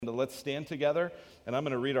let's stand together, and I'm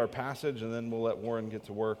going to read our passage, and then we'll let Warren get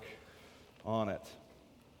to work on it.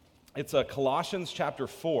 It's Colossians chapter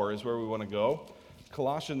 4 is where we want to go.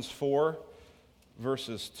 Colossians 4,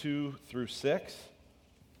 verses 2 through 6.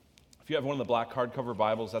 If you have one of the black hardcover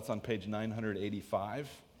Bibles, that's on page 985.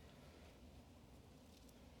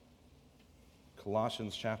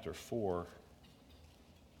 Colossians chapter 4,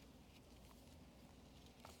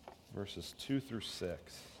 verses 2 through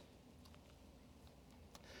 6.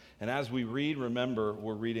 And as we read, remember,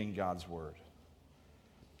 we're reading God's word.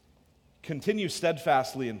 Continue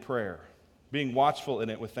steadfastly in prayer, being watchful in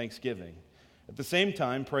it with thanksgiving. At the same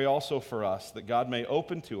time, pray also for us, that God may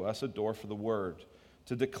open to us a door for the word,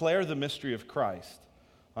 to declare the mystery of Christ,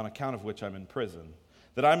 on account of which I'm in prison,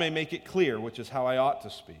 that I may make it clear which is how I ought to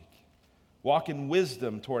speak. Walk in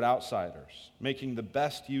wisdom toward outsiders, making the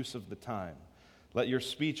best use of the time. Let your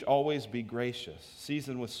speech always be gracious,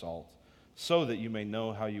 seasoned with salt, so that you may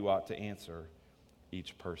know how you ought to answer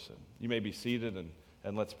each person. You may be seated,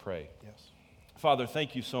 and let's pray. Yes. Father,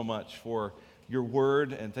 thank you so much for your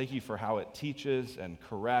word, and thank you for how it teaches and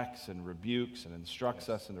corrects and rebukes and instructs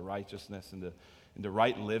us into righteousness, into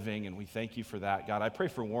right living, and we thank you for that. God, I pray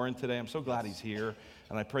for Warren today. I'm so glad he's here,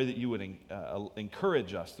 and I pray that you would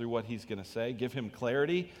encourage us through what he's going to say. Give him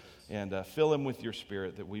clarity, and fill him with your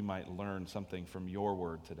spirit that we might learn something from your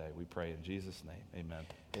word today. We pray in Jesus' name. Amen.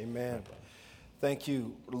 Amen. Thank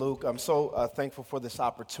you, Luke. I'm so thankful for this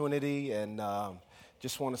opportunity, and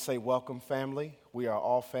just want to say welcome, family. We are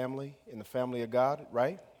all family in the family of God,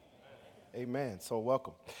 right? Amen. So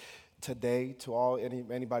welcome today to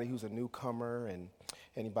anybody who's a newcomer and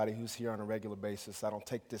anybody who's here on a regular basis. I don't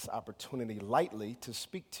take this opportunity lightly to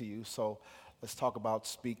speak to you, so let's talk about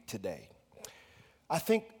Speak Today. I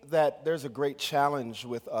think that there's a great challenge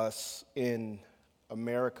with us in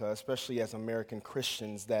America, especially as American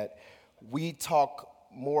Christians, that we talk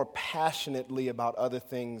more passionately about other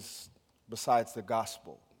things besides the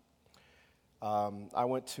gospel. I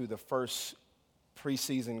went to the first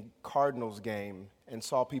preseason Cardinals game and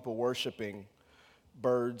saw people worshiping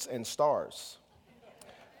birds and stars.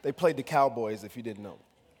 They played the Cowboys, if you didn't know.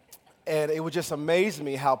 And it would just amaze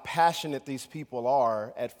me how passionate these people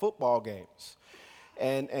are at football games.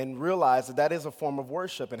 And realize that is a form of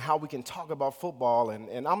worship, and how we can talk about football.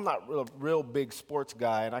 And I'm not a real big sports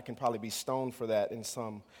guy, and I can probably be stoned for that in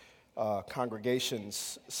some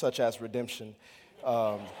congregations, such as Redemption.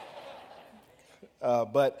 But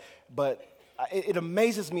it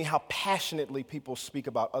amazes me how passionately people speak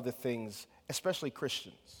about other things, especially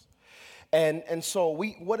Christians. And so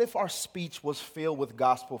what if our speech was filled with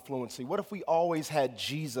gospel fluency? What if we always had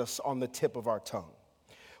Jesus on the tip of our tongue?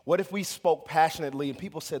 What if we spoke passionately and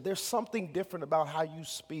people said, there's something different about how you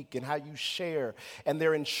speak and how you share, and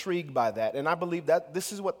they're intrigued by that? And I believe that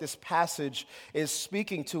this is what this passage is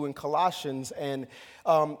speaking to in Colossians. And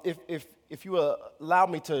if you allow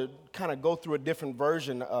me to kind of go through a different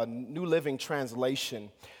version, a New Living Translation,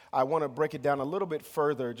 I want to break it down a little bit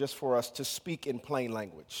further just for us to speak in plain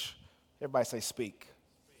language. Everybody say speak.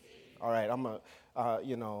 All right,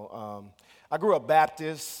 I grew up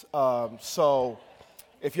Baptist, so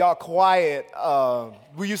if y'all quiet,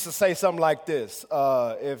 we used to say something like this.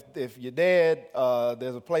 If you're dead,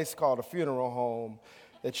 there's a place called a funeral home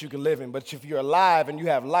that you can live in. But if you're alive and you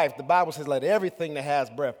have life, the Bible says, let everything that has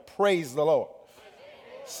breath praise the Lord.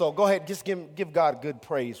 So go ahead, just give God good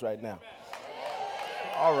praise right now.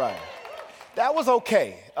 All right. That was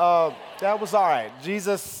okay. That was all right.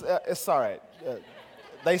 Jesus, it's all right.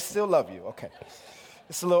 They still love you. Okay.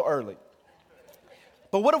 It's a little early.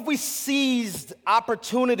 But what if we seized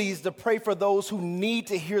opportunities to pray for those who need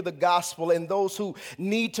to hear the gospel and those who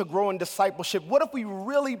need to grow in discipleship? What if we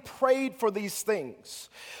really prayed for these things?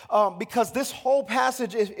 Because this whole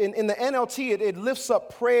passage in the NLT, it lifts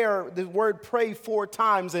up prayer, the word pray 4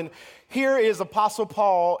 times. And here is Apostle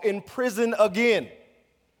Paul in prison again,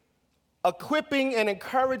 equipping and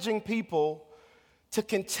encouraging people to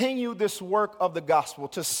continue this work of the gospel,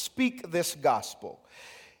 to speak this gospel.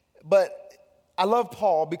 But I love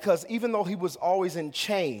Paul because even though he was always in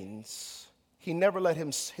chains, he never let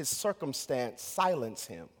his circumstance silence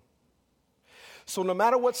him. So no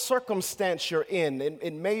matter what circumstance you're in,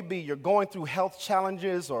 it may be you're going through health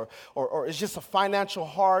challenges or it's just a financial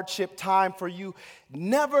hardship time for you,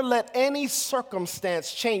 never let any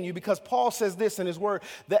circumstance chain you, because Paul says this in his word,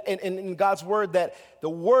 that in God's word, that the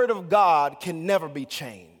word of God can never be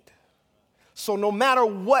chained. So no matter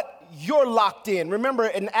what you're locked in. Remember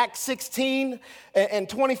in Acts 16 and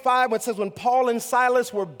 25 when it says when Paul and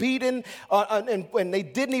Silas were beaten and when they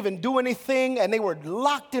didn't even do anything and they were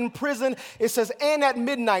locked in prison, it says, and at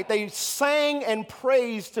midnight they sang and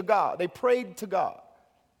praised to God. They prayed to God.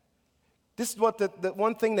 This is what the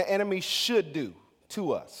one thing the enemy should do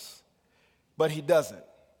to us, but he doesn't.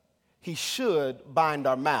 He should bind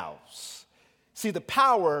our mouths. See, the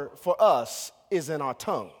power for us is in our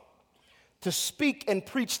tongue. To speak and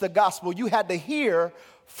preach the gospel, you had to hear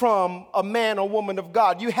from a man or woman of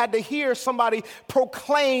God. You had to hear somebody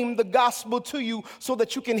proclaim the gospel to you so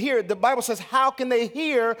that you can hear it. The Bible says, how can they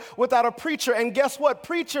hear without a preacher? And guess what?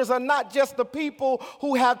 Preachers are not just the people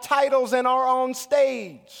who have titles and are on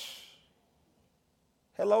stage.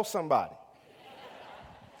 Hello, somebody.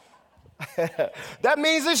 That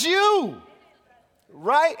means it's you,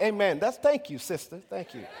 right? Amen. Thank you, sister.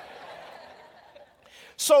 Thank you.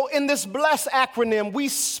 So in this BLESS acronym, we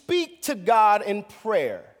speak to God in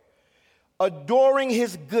prayer, adoring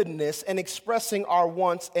his goodness and expressing our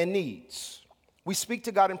wants and needs. We speak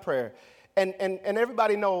to God in prayer. And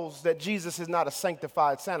everybody knows that Jesus is not a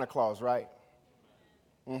sanctified Santa Claus, right?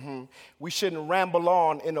 We shouldn't ramble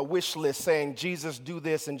on in a wish list saying, Jesus, do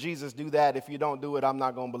this and Jesus, do that. If you don't do it, I'm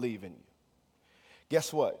not going to believe in you.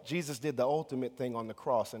 Guess what? Jesus did the ultimate thing on the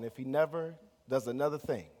cross. And if he never does another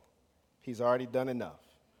thing, he's already done enough.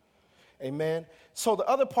 Amen. So the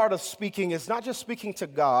other part of speaking is not just speaking to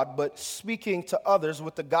God, but speaking to others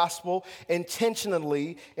with the gospel,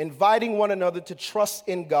 intentionally inviting one another to trust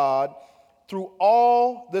in God through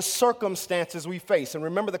all the circumstances we face. And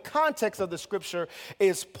remember, the context of the scripture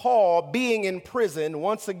is Paul being in prison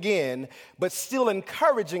once again, but still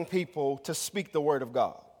encouraging people to speak the word of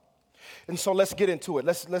God. And so let's get into it.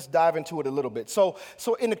 Let's dive into it a little bit. So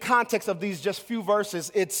in the context of these just few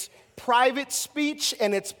verses, it's private speech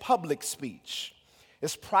and it's public speech.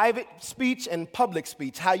 It's private speech and public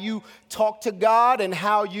speech, how you talk to God and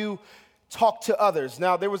how you talk to others.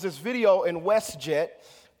 Now, there was this video in WestJet.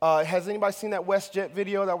 Has anybody seen that WestJet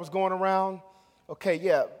video that was going around? Okay,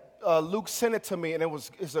 yeah. Luke sent it to me, and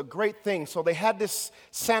it's a great thing. So they had this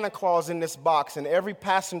Santa Claus in this box, and every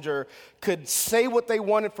passenger could say what they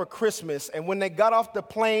wanted for Christmas, and when they got off the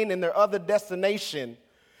plane in their other destination,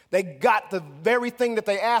 they got the very thing that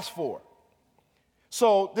they asked for.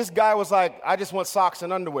 So this guy was like, I just want socks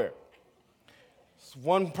and underwear.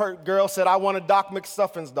 One girl said, I want a Doc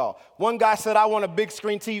McStuffins doll. One guy said, I want a big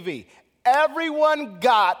screen TV. Everyone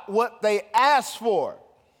got what they asked for.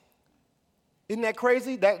 Isn't that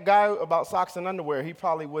crazy? That guy about socks and underwear, he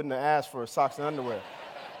probably wouldn't have asked for socks and underwear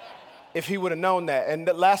if he would have known that. And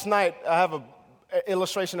last night, I have an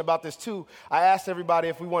illustration about this too. I asked everybody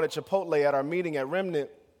if we wanted Chipotle at our meeting at Remnant,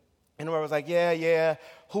 and everybody was like, yeah,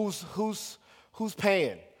 who's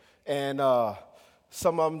paying? And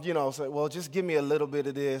some of them, said, well, just give me a little bit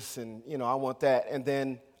of this, and, I want that. And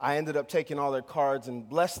then I ended up taking all their cards and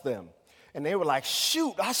blessed them. And they were like,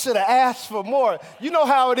 shoot, I should have asked for more. You know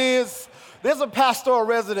how it is. There's a pastoral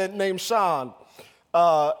resident named Sean.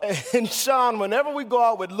 And Sean, whenever we go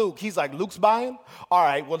out with Luke, he's like, Luke's buying? All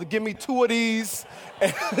right, well, give me 2 of these.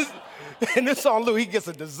 And it's on Luke. He gets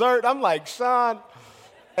a dessert. I'm like, Sean.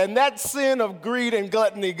 And that sin of greed and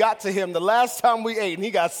gluttony got to him the last time we ate, and he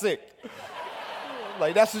got sick.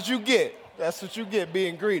 Like, that's what you get. That's what you get,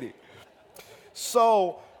 being greedy.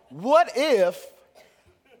 So what if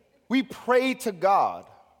we prayed to God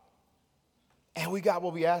and we got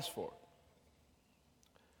what we asked for?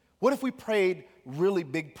 What if we prayed really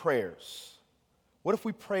big prayers? What if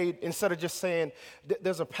we prayed, instead of just saying,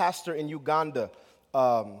 there's a pastor in Uganda,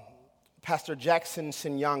 Pastor Jackson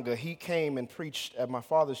Sinyanga, he came and preached at my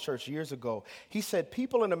father's church years ago. He said,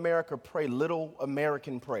 people in America pray little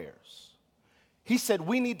American prayers. He said,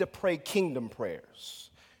 we need to pray kingdom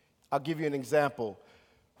prayers. I'll give you an example.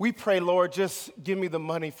 We pray, Lord, just give me the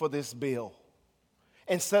money for this bill.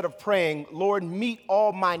 Instead of praying, Lord, meet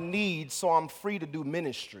all my needs so I'm free to do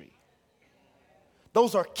ministry.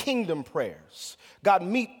 Those are kingdom prayers. God,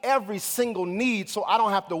 meet every single need so I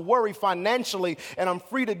don't have to worry financially and I'm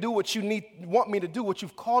free to do what you want me to do, what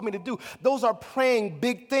you've called me to do. Those are praying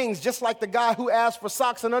big things, just like the guy who asked for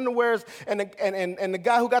socks and underwears and the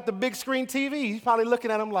guy who got the big screen TV. He's probably looking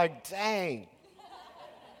at him like, dang.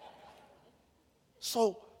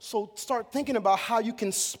 So start thinking about how you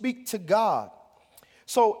can speak to God.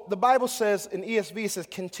 So the Bible says, in ESV, it says,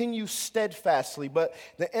 continue steadfastly, but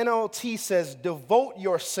the NLT says, devote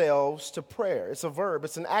yourselves to prayer. It's a verb,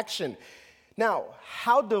 it's an action. Now,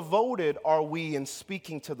 how devoted are we in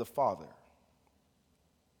speaking to the Father?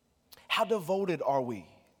 How devoted are we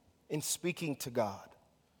in speaking to God?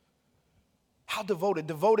 How devoted?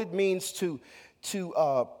 Devoted means to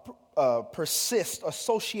persist,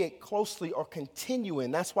 associate closely, or continue in.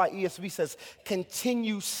 That's why ESV says,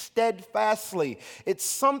 continue steadfastly. It's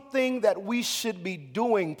something that we should be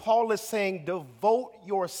doing. Paul is saying, devote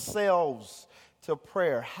yourselves to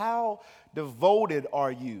prayer. How devoted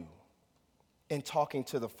are you in talking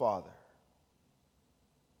to the Father.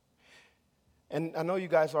 And I know you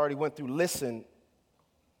guys already went through listen,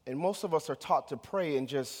 and most of us are taught to pray and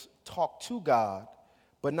just talk to God,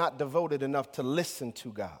 but not devoted enough to listen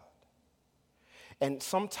to God. And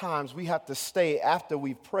sometimes we have to stay after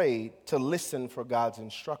we've prayed to listen for God's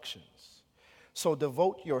instructions. So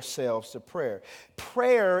devote yourselves to prayer.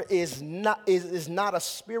 Prayer is not a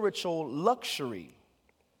spiritual luxury.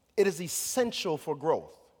 It is essential for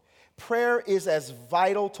growth. Prayer is as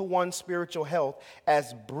vital to one's spiritual health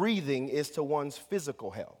as breathing is to one's physical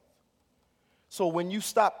health. So when you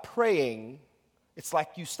stop praying, it's like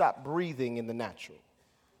you stop breathing in the natural.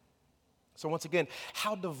 So once again,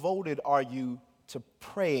 how devoted are you to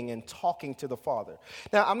praying and talking to the Father?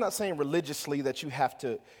 Now, I'm not saying religiously that you have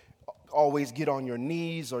to always get on your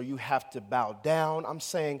knees or you have to bow down. I'm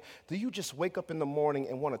saying, do you just wake up in the morning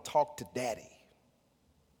and want to talk to Daddy?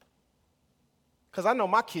 Because I know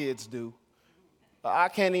my kids do. I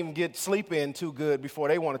can't even get sleep in too good before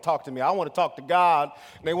they want to talk to me. I want to talk to God,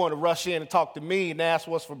 and they want to rush in and talk to me and ask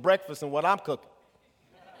what's for breakfast and what I'm cooking.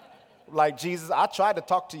 Like, Jesus, I tried to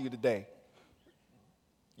talk to you today.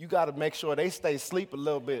 You got to make sure they stay asleep a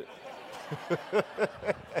little bit.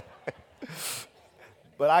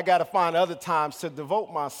 But I got to find other times to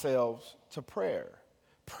devote myself to prayer.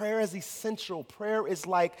 Prayer is essential. Prayer is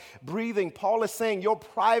like breathing. Paul is saying your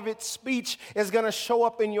private speech is going to show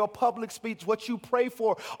up in your public speech. What you pray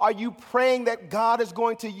for. Are you praying that God is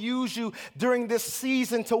going to use you during this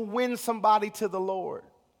season to win somebody to the Lord?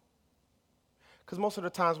 Because most of the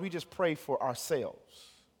times we just pray for ourselves.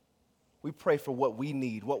 We pray for what we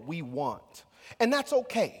need, what we want. And that's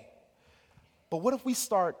okay. But what if we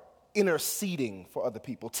start interceding for other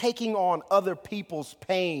people, taking on other people's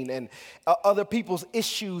pain and other people's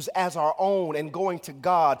issues as our own and going to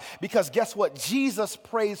God? Because guess what? Jesus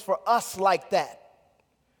prays for us like that.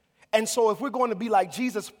 And so if we're going to be like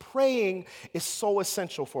Jesus, praying is so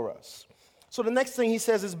essential for us. So the next thing he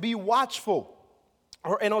says is be watchful,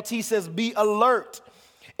 or NLT says be alert.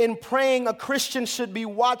 In praying, a Christian should be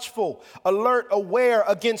watchful, alert, aware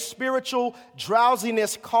against spiritual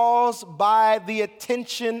drowsiness caused by the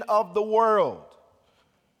attention of the world.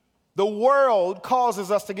 The world causes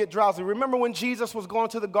us to get drowsy. Remember when Jesus was going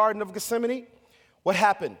to the Garden of Gethsemane? What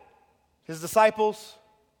happened? His disciples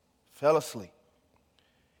fell asleep.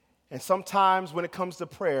 And sometimes when it comes to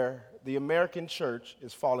prayer, the American church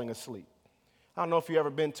is falling asleep. I don't know if you've ever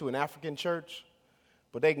been to an African church,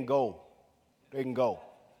 but they can go. They can go.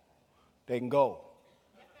 They can go.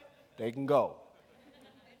 They can go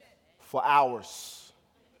for hours.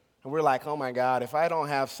 And we're like, oh my God, if I don't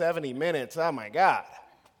have 70 minutes, oh my God.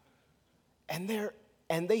 And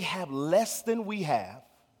they have less than we have.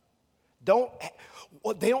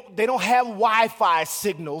 They don't have Wi-Fi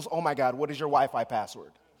signals. Oh my God, what is your Wi-Fi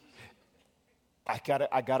password?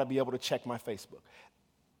 I gotta be able to check my Facebook.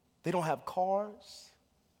 They don't have cars.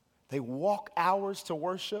 They walk hours to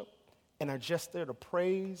worship and are just there to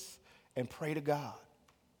praise and pray to God.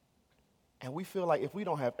 And we feel like if we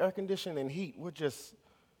don't have air conditioning and heat, we're just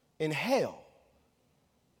in hell.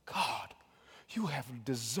 God, you have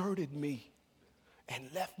deserted me and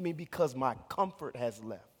left me because my comfort has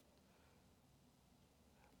left.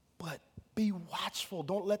 But be watchful.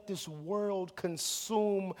 Don't let this world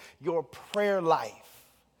consume your prayer life.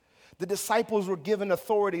 The disciples were given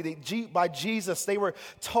authority by Jesus. They were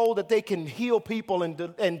told that they can heal people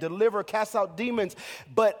and deliver, cast out demons.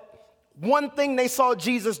 But one thing they saw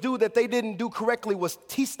Jesus do that they didn't do correctly was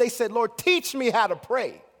teach. They said, Lord, teach me how to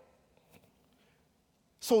pray.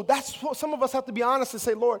 So that's what some of us have to be honest and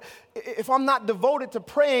say, Lord, if I'm not devoted to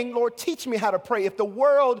praying, Lord, teach me how to pray. If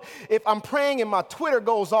I'm praying and my Twitter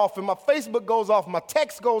goes off and my Facebook goes off, my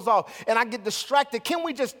text goes off, and I get distracted, can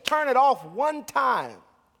we just turn it off one time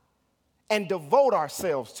and devote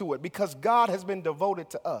ourselves to it? Because God has been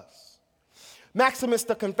devoted to us. Maximus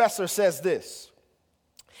the Confessor says this: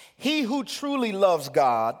 he who truly loves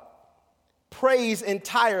God prays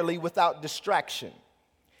entirely without distraction.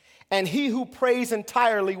 And he who prays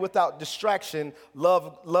entirely without distraction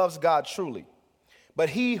loves God truly. But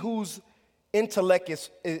he whose intellect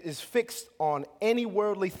is fixed on any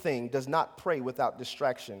worldly thing does not pray without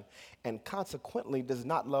distraction, and consequently does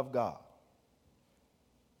not love God.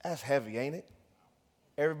 That's heavy, ain't it?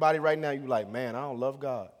 Everybody right now, you're like, man, I don't love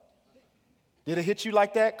God. Did it hit you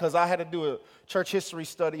like that? Because I had to do a church history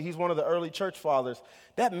study. He's one of the early church fathers.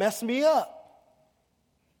 That messed me up.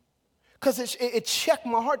 Because it checked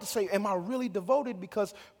my heart to say, am I really devoted?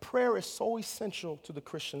 Because prayer is so essential to the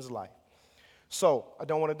Christian's life. So I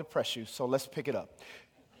don't want to depress you, so let's pick it up.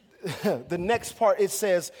 the next part, it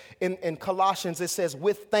says in Colossians, it says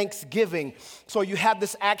with thanksgiving. So you have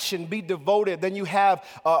this action, be devoted. Then you have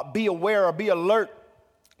be aware or be alert.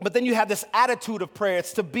 But then you have this attitude of prayer.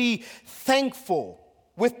 It's to be thankful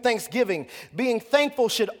with thanksgiving. Being thankful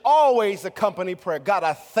should always accompany prayer. God,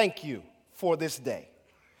 I thank you for this day.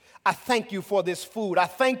 I thank you for this food. I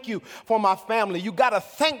thank you for my family. You got to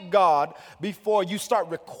thank God before you start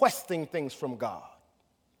requesting things from God.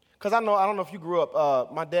 Because I don't know if you grew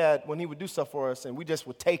up, my dad, when he would do stuff for us and we just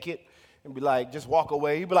would take it and be like, just walk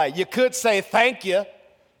away. He'd be like, you could say thank you.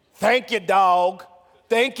 Thank you, dog.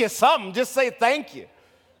 Thank you, something. Just say thank you.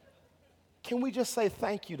 Can we just say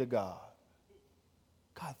thank you to God?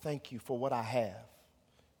 God, thank you for what I have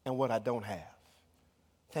and what I don't have.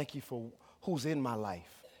 Thank you for who's in my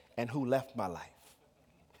life and who left my life.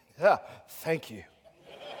 Yeah, thank you.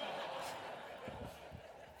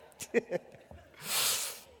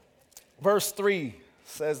 Verse 3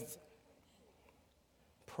 says,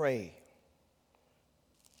 pray.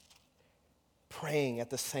 Praying at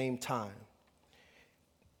the same time.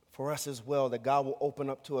 For us as well, that God will open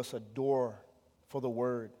up to us a door for the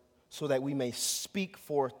word so that we may speak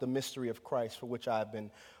forth the mystery of Christ, for which I have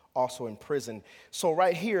been also imprisoned. So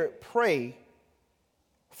right here, pray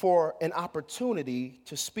for an opportunity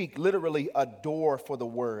to speak, literally a door for the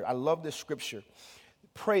word. I love this scripture.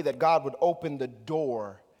 Pray that God would open the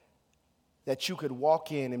door that you could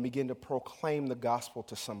walk in and begin to proclaim the gospel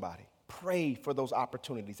to somebody. Pray for those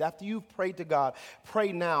opportunities. After you've prayed to God,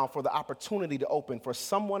 pray now for the opportunity to open for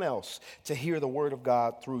someone else to hear the word of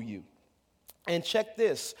God through you. And check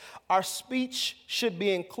this, our speech should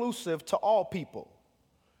be inclusive to all people.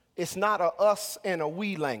 It's not a us and a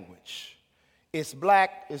we language. It's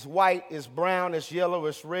black, it's white, it's brown, it's yellow,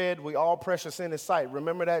 it's red. We all precious in his sight.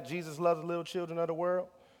 Remember that? Jesus loves the little children of the world.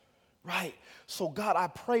 Right. So, God, I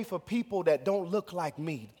pray for people that don't look like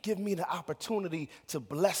me. Give me the opportunity to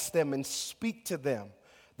bless them and speak to them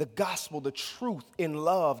the gospel, the truth in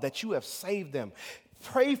love that you have saved them.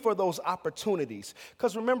 Pray for those opportunities.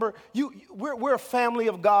 Because remember, we're a family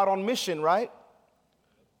of God on mission, right?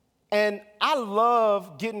 And I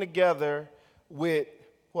love getting together with,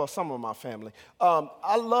 well, some of my family.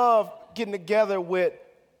 I love getting together with,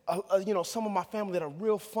 some of my family that are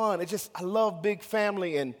real fun. I love big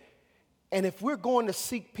family. And if we're going to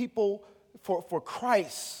seek people for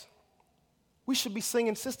Christ, we should be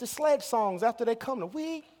singing Sister Sledge songs after they come to,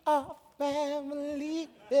 we are family.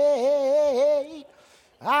 Hey,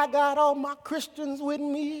 I got all my Christians with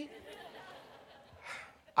me.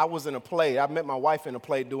 I was in a play. I met my wife in a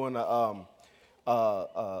play doing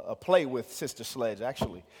a play with Sister Sledge,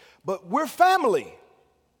 actually. But we're family.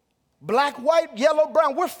 Black, white, yellow,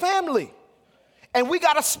 brown. We're family. And we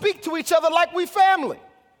got to speak to each other like we family.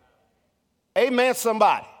 Amen,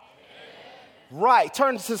 somebody. Amen. Right.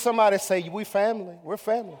 Turn to somebody and say, we family. We're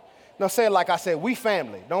family. No, say it like I said, we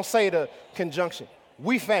family. Don't say the conjunction.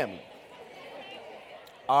 We family.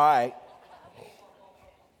 All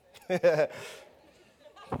right.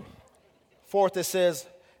 Fourth, it says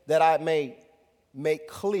that I may make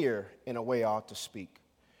clear in a way I ought to speak.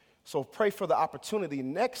 So pray for the opportunity.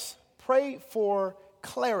 Next, pray for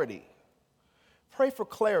clarity. Pray for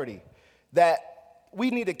clarity that we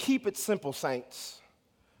need to keep it simple, saints.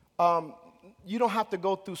 You don't have to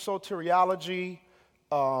go through soteriology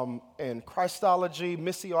and Christology,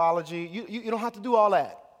 missiology. You don't have to do all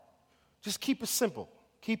that. Just keep it simple.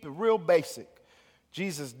 Keep it real basic.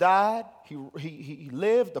 Jesus died. He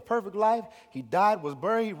lived the perfect life. He died, was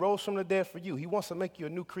buried. He rose from the dead for you. He wants to make you a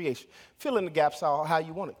new creation. Fill in the gaps how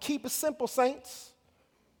you want it. Keep it simple, saints.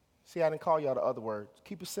 See, I didn't call y'all the other words.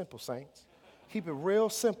 Keep it simple, saints. Keep it real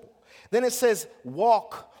simple. Then it says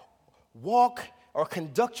walk or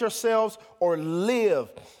conduct yourselves or live.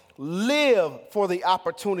 Live for the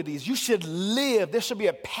opportunities. You should live. There should be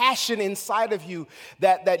a passion inside of you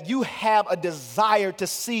that you have a desire to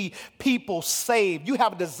see people saved. You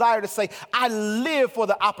have a desire to say, I live for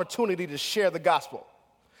the opportunity to share the gospel.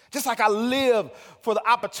 Just like I live for the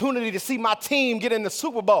opportunity to see my team get in the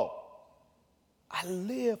Super Bowl. I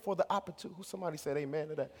live for the opportunity. Somebody said amen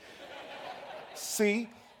to that. See?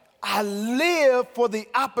 I live for the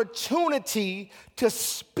opportunity to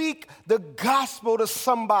speak the gospel to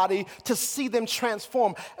somebody, to see them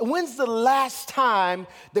transform. When's the last time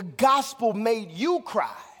the gospel made you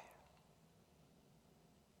cry?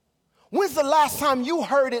 When's the last time you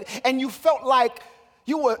heard it and you felt like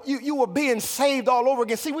you were being saved all over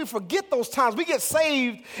again. See, we forget those times. We get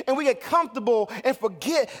saved and we get comfortable and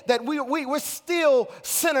forget that we're still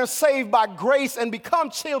sinners saved by grace and become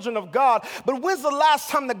children of God. But when's the last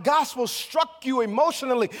time the gospel struck you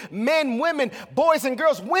emotionally? Men, women, boys, and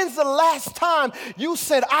girls, when's the last time you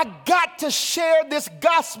said, I got to share this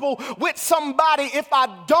gospel with somebody? If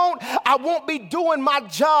I don't, I won't be doing my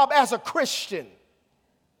job as a Christian.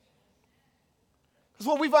 Because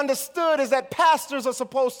what we've understood is that pastors are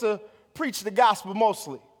supposed to preach the gospel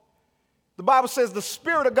mostly. The Bible says the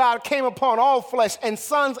Spirit of God came upon all flesh, and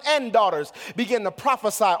sons and daughters began to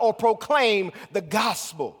prophesy or proclaim the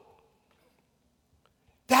gospel.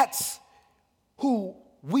 That's who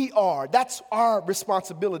we are. That's our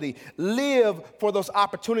responsibility. Live for those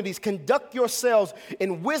opportunities. Conduct yourselves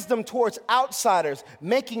in wisdom towards outsiders,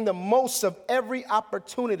 making the most of every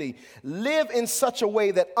opportunity. Live in such a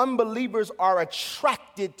way that unbelievers are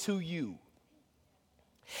attracted to you.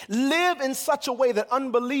 Live in such a way that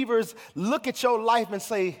unbelievers look at your life and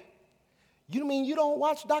say, you mean you don't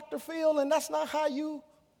watch Dr. Phil and that's not how you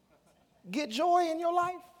get joy in your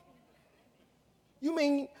life? You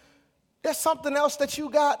mean there's something else that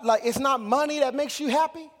you got, like it's not money that makes you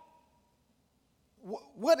happy?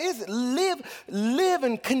 What is it? Live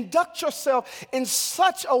and conduct yourself in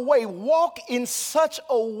such a way, walk in such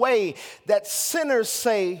a way that sinners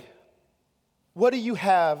say, what do you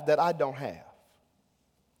have that I don't have?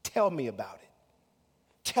 Tell me about it.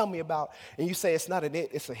 Tell me about, and you say it's not an it,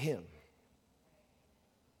 it's a him.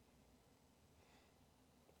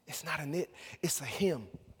 It's not an it, it's a him.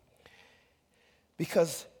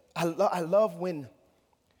 Because I love when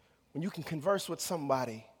you can converse with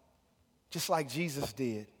somebody just like Jesus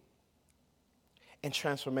did and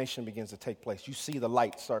transformation begins to take place. You see the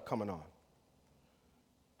light start coming on.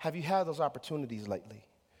 Have you had those opportunities lately?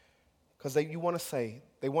 Because they want to say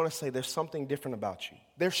there's something different about you.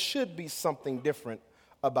 There should be something different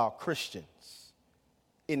about Christians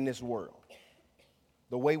in this world.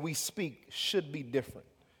 The way we speak should be different.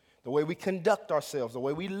 The way we conduct ourselves, the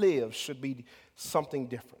way we live should be something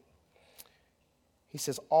different. He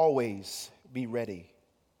says, always be ready.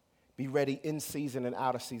 Be ready in season and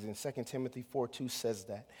out of season. 2 Timothy 4:2 says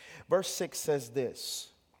that. Verse 6 says this,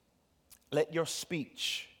 let your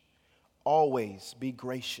speech always be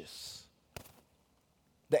gracious.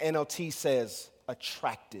 The NLT says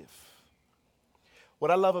attractive.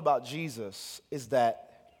 What I love about Jesus is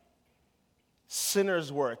that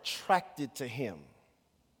sinners were attracted to him,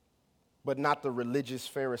 but not the religious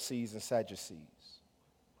Pharisees and Sadducees.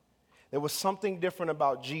 There was something different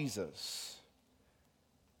about Jesus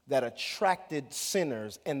that attracted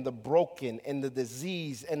sinners and the broken and the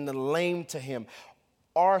diseased and the lame to him.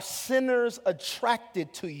 Are sinners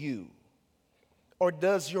attracted to you? Or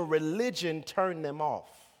does your religion turn them off?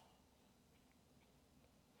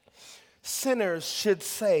 Sinners should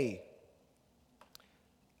say,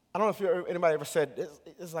 I don't know if anybody ever said,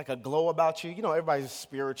 it's like a glow about you. You know, everybody's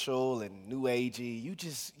spiritual and new agey.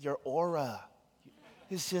 Your aura.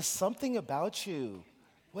 It's just something about you.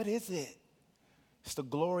 What is it? It's the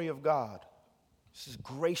glory of God. It's this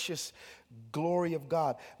gracious glory of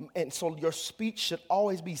God. And so your speech should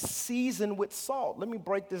always be seasoned with salt. Let me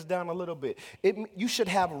break this down a little bit. You should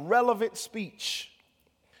have relevant speech.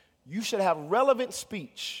 You should have relevant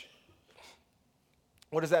speech.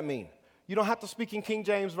 What does that mean? You don't have to speak in King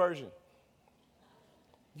James Version.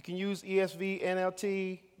 You can use ESV,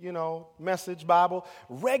 NLT, Message, Bible,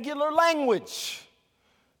 regular language.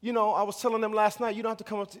 I was telling them last night, you don't have to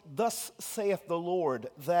come up to, thus saith the Lord,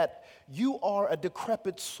 that you are a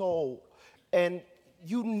decrepit soul, and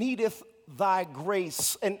you needeth thy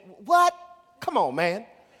grace. And what? Come on, man.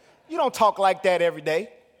 You don't talk like that every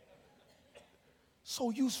day. So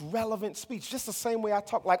use relevant speech, just the same way I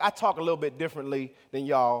talk. Like, I talk a little bit differently than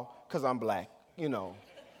y'all because I'm black,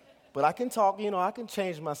 But I can talk, I can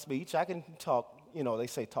change my speech. I can talk, they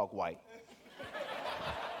say talk white.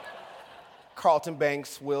 Carlton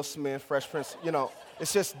Banks, Will Smith, Fresh Prince,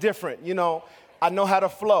 it's just different, I know how to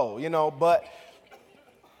flow,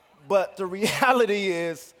 but the reality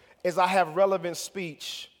is I have relevant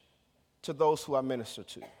speech to those who I minister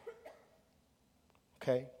to,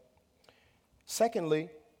 okay? Secondly,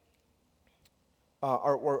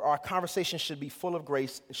 our conversation should be full of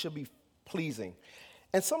grace. It should be pleasing.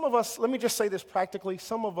 And some of us, let me just say this practically,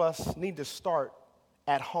 some of us need to start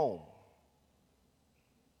at home.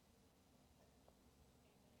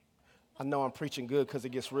 I know I'm preaching good because it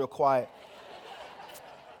gets real quiet.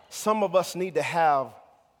 Some of us need to have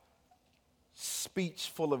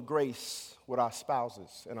speech full of grace with our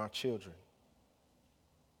spouses and our children.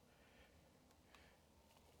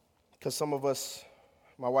 Because some of us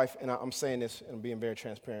My wife, and I'm saying this and I'm being very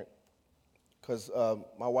transparent, because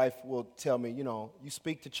my wife will tell me, you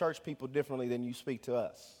speak to church people differently than you speak to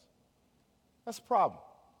us. That's a problem.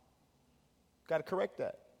 Got to correct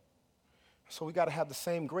that. So we got to have the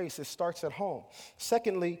same grace. It starts at home.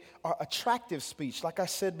 Secondly, our attractive speech. Like I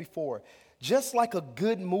said before, just like a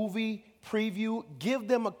good movie preview, give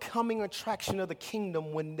them a coming attraction of the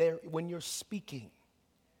kingdom when you're speaking.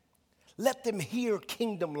 Let them hear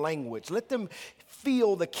kingdom language. Let them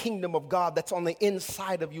feel the kingdom of God that's on the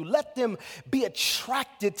inside of you. Let them be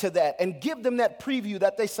attracted to that and give them that preview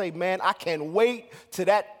that they say, man, I can't wait till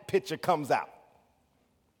that picture comes out.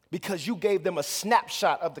 Because you gave them a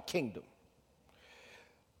snapshot of the kingdom.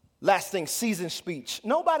 Last thing, seasoned speech.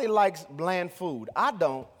 Nobody likes bland food. I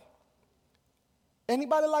don't.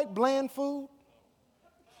 Anybody like bland food?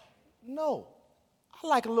 No. I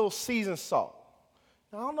like a little seasoned salt.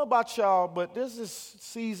 Now, I don't know about y'all, but there's this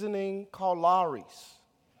seasoning called Lawry's.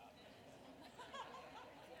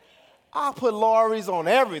 I put Lawry's on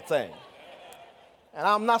everything. And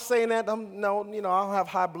I'm not saying that, I don't have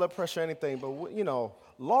high blood pressure or anything, but,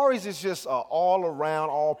 Lawry's is just an all-around,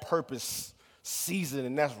 all-purpose seasoning,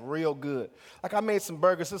 and that's real good. Like I made some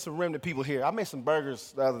burgers, there's some remnant people here. I made some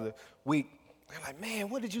burgers the other week. They're like, man,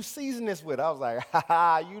 what did you season this with? I was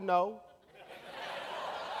like, you know.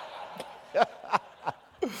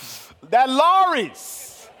 That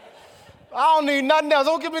Lawry's. I don't need nothing else.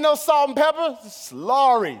 Don't give me no salt and pepper. It's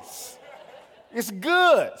Lawry's. It's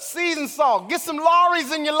good. Seasoned salt. Get some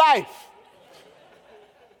Lawry's in your life.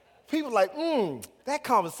 People like, that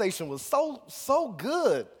conversation was so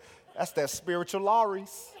good. That's that spiritual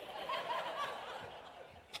Lawry's.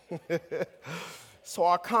 So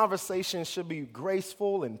our conversation should be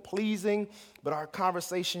graceful and pleasing, but our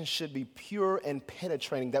conversation should be pure and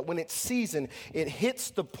penetrating, that when it's seasoned, it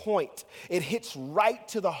hits the point. It hits right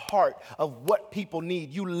to the heart of what people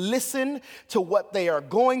need. You listen to what they are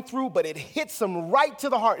going through, but it hits them right to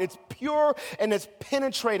the heart. It's pure and it's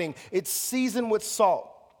penetrating. It's seasoned with salt,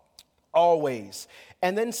 always.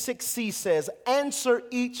 And then 6C says, answer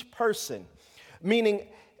each person, meaning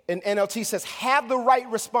in NLT says, have the right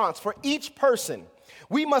response for each person.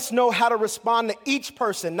 We must know how to respond to each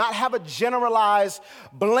person, not have a generalized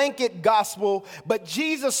blanket gospel, but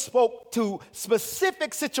Jesus spoke to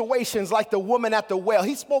specific situations like the woman at the well.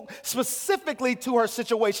 He spoke specifically to her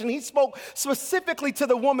situation. He spoke specifically to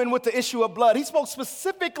the woman with the issue of blood. He spoke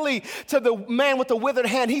specifically to the man with the withered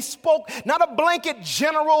hand. He spoke not a blanket,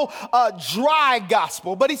 general, dry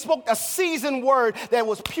gospel, but he spoke a seasoned word that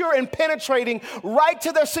was pure and penetrating right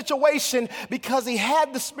to their situation because he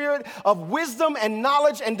had the spirit of wisdom and knowledge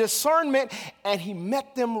and discernment, and he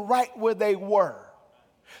met them right where they were.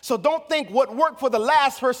 So don't think what worked for the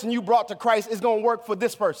last person you brought to Christ is going to work for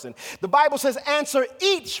this person. The Bible says answer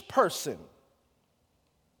each person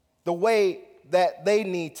the way that they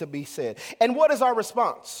need to be said. And what is our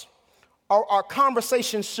response? Our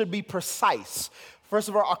conversation should be precise. First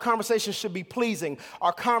of all, our conversation should be pleasing.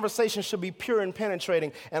 Our conversation should be pure and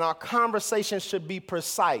penetrating. And our conversation should be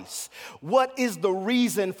precise. What is the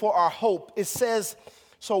reason for our hope? It says,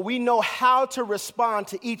 so we know how to respond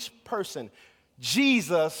to each person.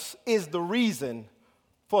 Jesus is the reason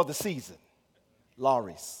for the season.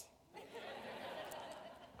 Lawry's.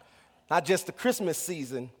 Not just the Christmas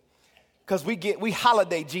season, because we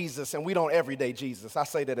holiday Jesus and we don't everyday Jesus. I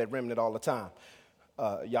say that at Remnant all the time.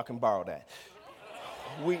 Y'all can borrow that.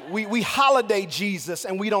 We holiday Jesus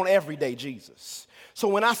and we don't everyday Jesus. So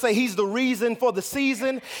when I say he's the reason for the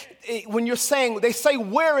season, when you're saying, they say,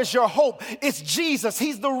 where is your hope? It's Jesus.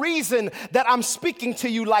 He's the reason that I'm speaking to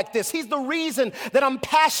you like this. He's the reason that I'm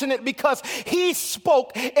passionate because he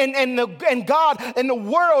spoke and God and the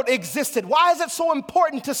world existed. Why is it so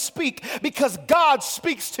important to speak? Because God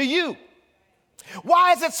speaks to you.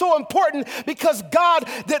 Why is it so important? Because God,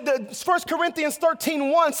 1 Corinthians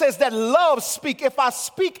 13:1 says that love speak. If I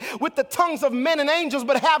speak with the tongues of men and angels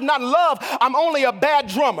but have not love, I'm only a bad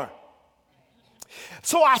drummer.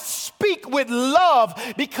 So I speak with love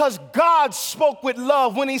because God spoke with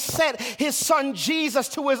love when he sent his son Jesus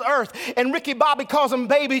to his earth. And Ricky Bobby calls him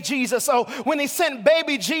baby Jesus. So when he sent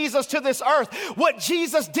baby Jesus to this earth, what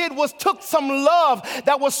Jesus did was took some love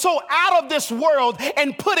that was so out of this world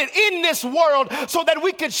and put it in this world so that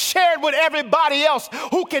we could share it with everybody else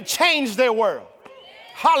who could change their world.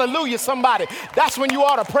 Hallelujah, somebody. That's when you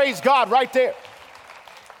ought to praise God right there.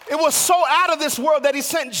 It was so out of this world that he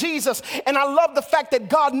sent Jesus. And I love the fact that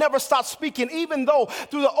God never stopped speaking, even though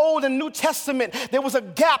through the Old and New Testament, there was a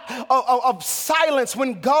gap of silence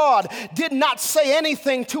when God did not say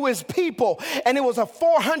anything to his people. And it was a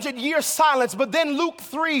 400-year silence. But then Luke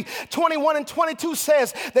 3:21 and 22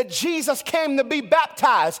 says that Jesus came to be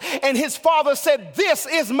baptized. And his father said, "This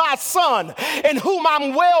is my son in whom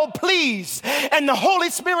I'm well pleased." And the Holy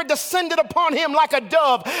Spirit descended upon him like a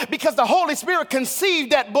dove, because the Holy Spirit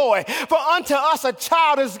conceived that boy. For unto us a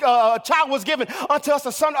child was given, unto us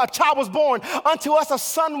a child was born, unto us a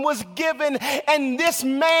son was given, and this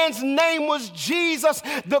man's name was Jesus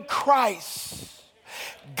the Christ.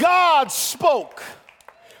 God spoke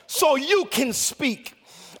so you can speak.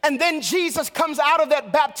 And then Jesus comes out of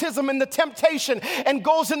that baptism and the temptation and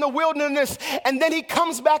goes in the wilderness. And then he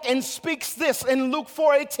comes back and speaks this in Luke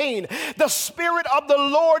 4:18. "The Spirit of the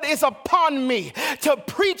Lord is upon me to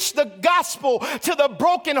preach the gospel to the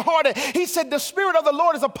brokenhearted." He said, the Spirit of the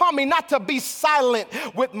Lord is upon me not to be silent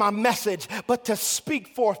with my message, but to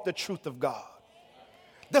speak forth the truth of God.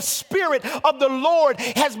 The Spirit of the Lord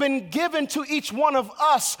has been given to each one of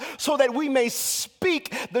us so that we may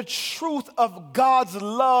speak the truth of God's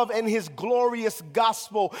love and his glorious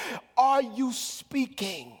gospel. Are you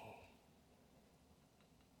speaking?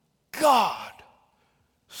 God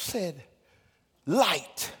said,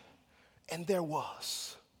 "Light," and there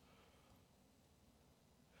was.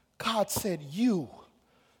 God said, "You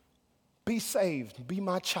be saved, be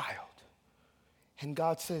my child." And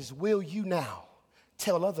God says, "Will you now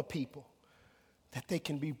tell other people that they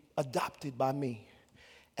can be adopted by me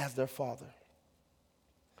as their father?"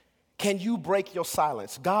 Can you break your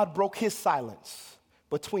silence? God broke his silence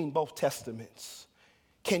between both testaments.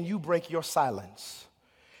 Can you break your silence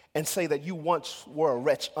and say that you once were a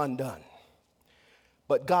wretch undone,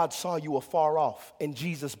 but God saw you afar off and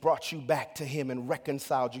Jesus brought you back to him and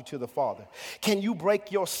reconciled you to the Father? Can you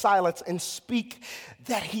break your silence and speak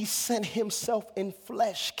that he sent himself in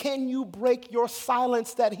flesh? Can you break your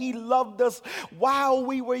silence that he loved us while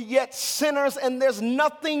we were yet sinners, and there's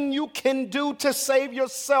nothing you can do to save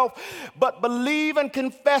yourself but believe and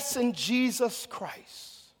confess in Jesus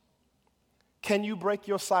Christ? Can you break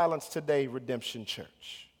your silence today, Redemption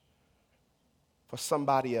Church, for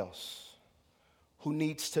somebody else who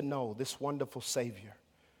needs to know this wonderful Savior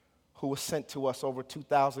who was sent to us over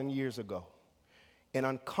 2,000 years ago in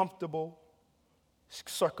uncomfortable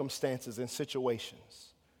circumstances and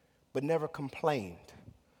situations, but never complained?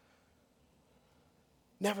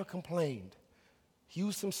 Never complained. He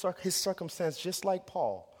used his circumstance just like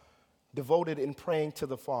Paul, devoted in praying to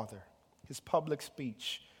the Father. His public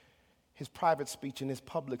speech, his private speech, and his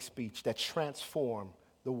public speech that transformed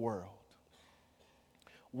the world.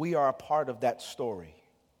 We are a part of that story.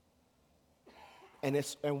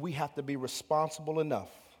 And we have to be responsible enough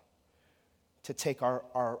to take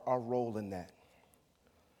our role in that.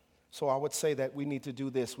 So I would say that we need to do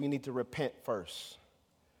this. We need to repent first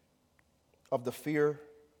of the fear,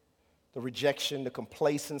 the rejection, the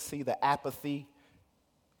complacency, the apathy,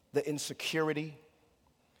 the insecurity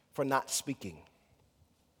for not speaking.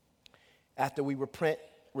 After we repent,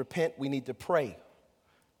 we need to pray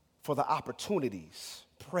for the opportunities.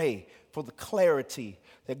 Pray for the clarity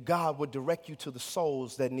that God would direct you to the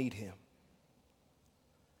souls that need him.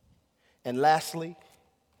 And lastly,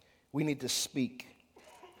 we need to speak.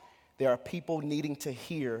 There are people needing to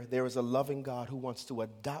hear there is a loving God who wants to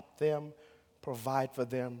adopt them, provide for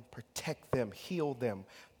them, protect them, heal them,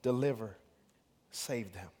 deliver,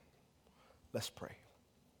 save them. Let's pray.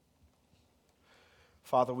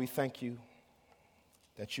 Father, we thank you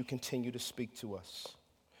that you continue to speak to us.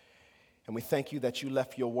 And we thank you that you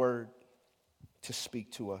left your word to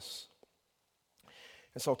speak to us.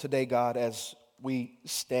 And so today, God, as we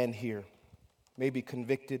stand here, maybe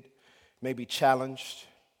convicted, maybe challenged,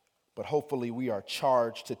 but hopefully we are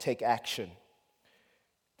charged to take action,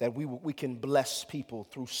 that we can bless people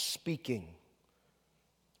through speaking.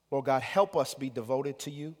 Lord God, help us be devoted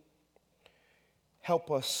to you.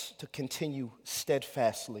 Help us to continue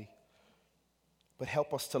steadfastly, but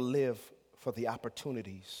help us to live for the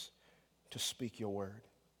opportunities to speak your word.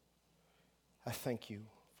 I thank you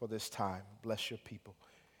for this time. Bless your people.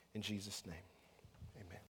 In Jesus' name.